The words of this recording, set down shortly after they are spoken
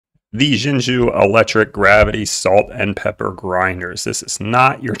The XinXu electric gravity salt and pepper grinders. This is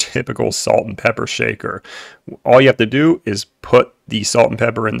not your typical salt and pepper shaker. All you have to do is put the salt and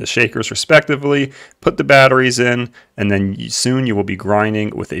pepper in the shakers respectively, put the batteries in, and then soon you will be grinding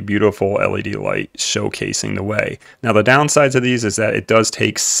with a beautiful LED light showcasing the way. Now the downsides of these is that it does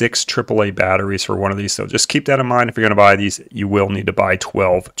take 6 AAA batteries for one of these, so just keep that in mind. If you're going to buy these, you will need to buy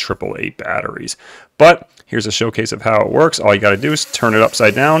 12 AAA batteries. But here's a showcase of how it works. All you got to do is turn it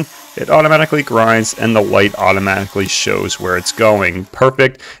upside down. It automatically grinds and the light automatically shows where it's going.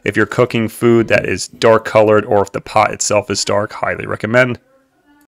 Perfect if you're cooking food that is dark colored or if the pot itself is dark. Highly recommend.